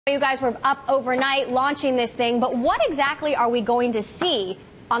You guys were up overnight launching this thing, but what exactly are we going to see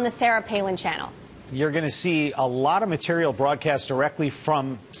on the Sarah Palin channel? You're going to see a lot of material broadcast directly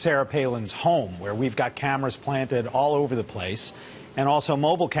from Sarah Palin's home, where we've got cameras planted all over the place, and also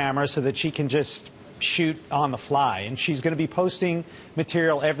mobile cameras so that she can just shoot on the fly. And she's going to be posting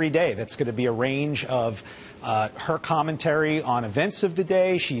material every day. That's going to be a range of her commentary on events of the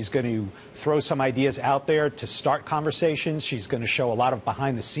day. She's going to throw some ideas out there to start conversations. She's going to show a lot of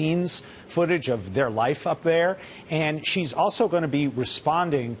behind-the-scenes footage of their life up there. And she's also going to be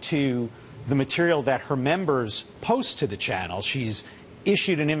responding to the material that her members post to the channel. She's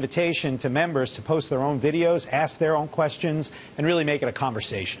issued an invitation to members to post their own videos, ask their own questions, and really make it a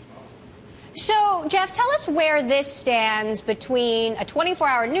conversation. So, Jeff, tell us where this stands between a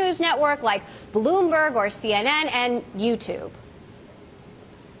 24-hour news network like Bloomberg or CNN and YouTube.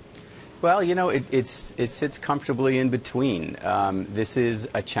 Well, you know, it sits comfortably in between. This is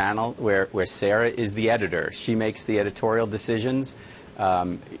a channel where Sarah is the editor. She makes the editorial decisions.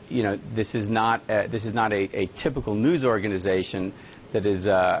 You know, this is not a typical news organization that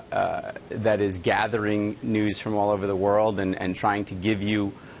is gathering news from all over the world and trying to give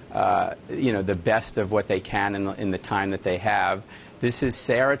you you know, the best of what they can in the time that they have. This is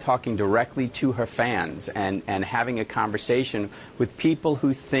Sarah talking directly to her fans and having a conversation with people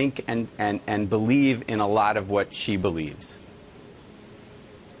who think and believe in a lot of what she believes.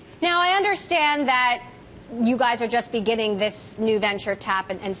 Now, I understand that you guys are just beginning this new venture, Tapp,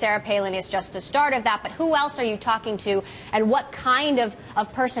 and Sarah Palin is just the start of that. But who else are you talking to, and what kind of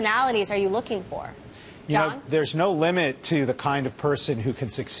personalities are you looking for? You know, there's no limit to the kind of person who can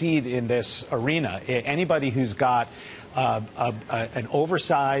succeed in this arena. Anybody who's got an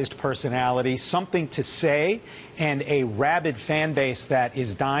oversized personality, something to say, and a rabid fan base that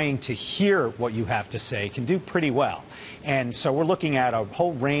is dying to hear what you have to say can do pretty well. And so we're looking at a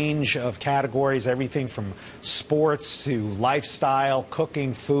whole range of categories, everything from sports to lifestyle,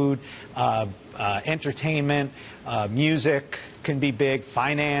 cooking, food, entertainment, music can be big,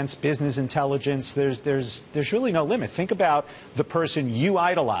 finance, business intelligence. There's really no limit. Think about the person you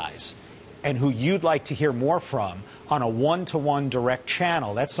idolize and who you'd like to hear more from on a one-to-one direct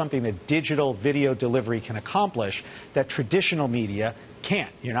channel. That's something that digital video delivery can accomplish that traditional media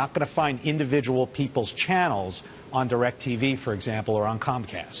can't. You're not going to find individual people's channels on DirecTV, for example, or on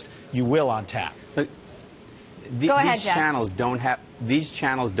Comcast. You will on Tapp. Go ahead, these Jeff. These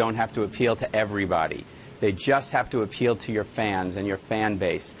channels don't have to appeal to everybody. They just have to appeal to your fans and your fan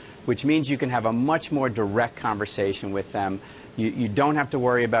base, which means you can have a much more direct conversation with them. You don't have to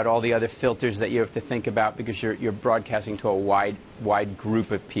worry about all the other filters that you have to think about because you're broadcasting to a wide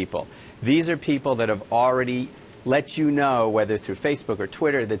group of people. These are people that have already let you know, whether through Facebook or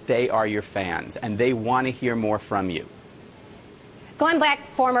Twitter, that they are your fans and they want to hear more from you. Glenn Beck,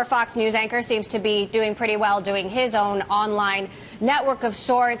 former Fox News anchor, seems to be doing pretty well, doing his own online network of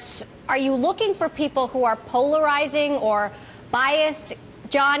sorts. Are you looking for people who are polarizing or biased?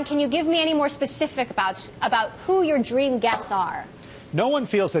 John, can you give me any more specific about who your dream guests are? No one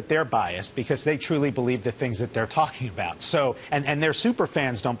feels that they're biased because they truly believe the things that they're talking about. So, and their super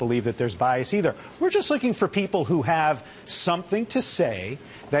fans don't believe that there's bias either. We're just looking for people who have something to say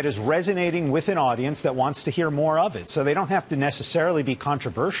that is resonating with an audience that wants to hear more of it. So they don't have to necessarily be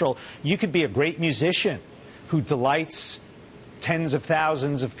controversial. You could be a great musician who delights tens of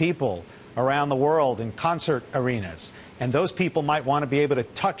thousands of people around the world in concert arenas. And those people might want to be able to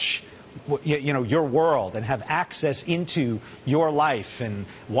touch your world and have access into your life and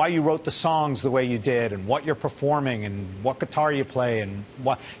why you wrote the songs the way you did and what you're performing and what guitar you play and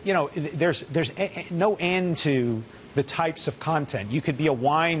what, you know, there's no end to the types of content. You could be a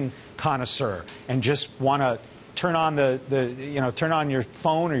wine connoisseur and just want to turn on turn on your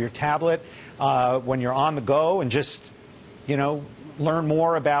phone or your tablet when you're on the go and just, learn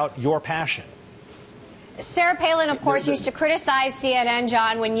more about your passion. Sarah Palin, of course, used to criticize CNN,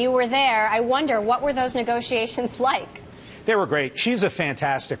 John, when you were there. I wonder, what were those negotiations like? They were great. She's a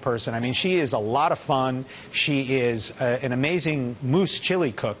fantastic person. I mean, she is a lot of fun. She is an amazing moose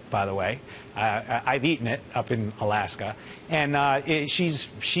chili cook, by the way. I've eaten it up in Alaska. And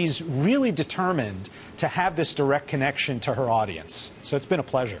she's really determined to have this direct connection to her audience. So it's been a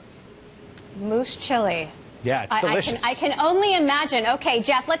pleasure. Moose chili. Yeah, it's delicious. I can only imagine. Okay,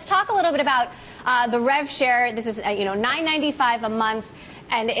 Jeff, let's talk a little bit about the rev share. This is $9.95 a month,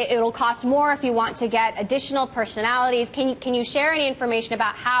 and it'll cost more if you want to get additional personalities. Can you share any information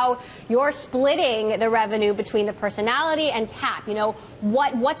about how you're splitting the revenue between the personality and Tapp?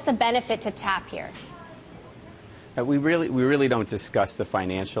 What's the benefit to Tapp here? We really don't discuss the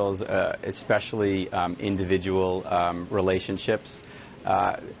financials, especially individual relationships.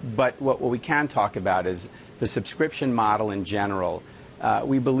 But what we can talk about is the subscription model in general.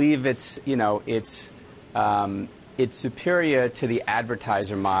 We believe it's superior to the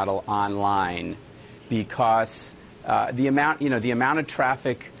advertiser model online because the amount of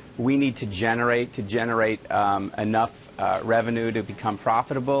traffic we need to generate enough revenue to become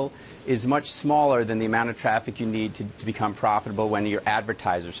profitable is much smaller than the amount of traffic you need to become profitable when you're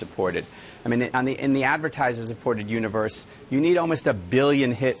advertiser supported. I mean, in the advertiser supported universe, you need almost 1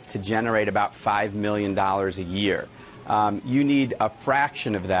 billion hits to generate about $5 million a year. You need a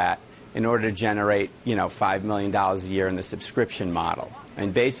fraction of that in order to generate, $5 million a year in the subscription model.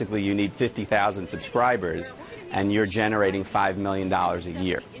 And basically, you need 50,000 subscribers, and you're generating $5 million a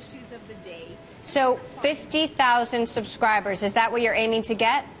year. So 50,000 subscribers, is that what you're aiming to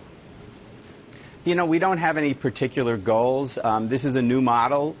get? We don't have any particular goals. This is a new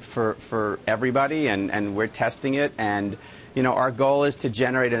model for everybody, and we're testing it. And, our goal is to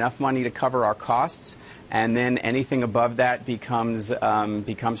generate enough money to cover our costs, and then anything above that becomes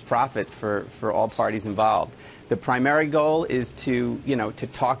profit for all parties involved. The primary goal is to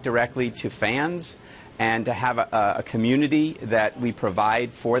talk directly to fans and to have a community that we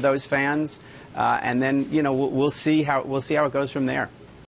provide for those fans, and then we'll see how it goes from there.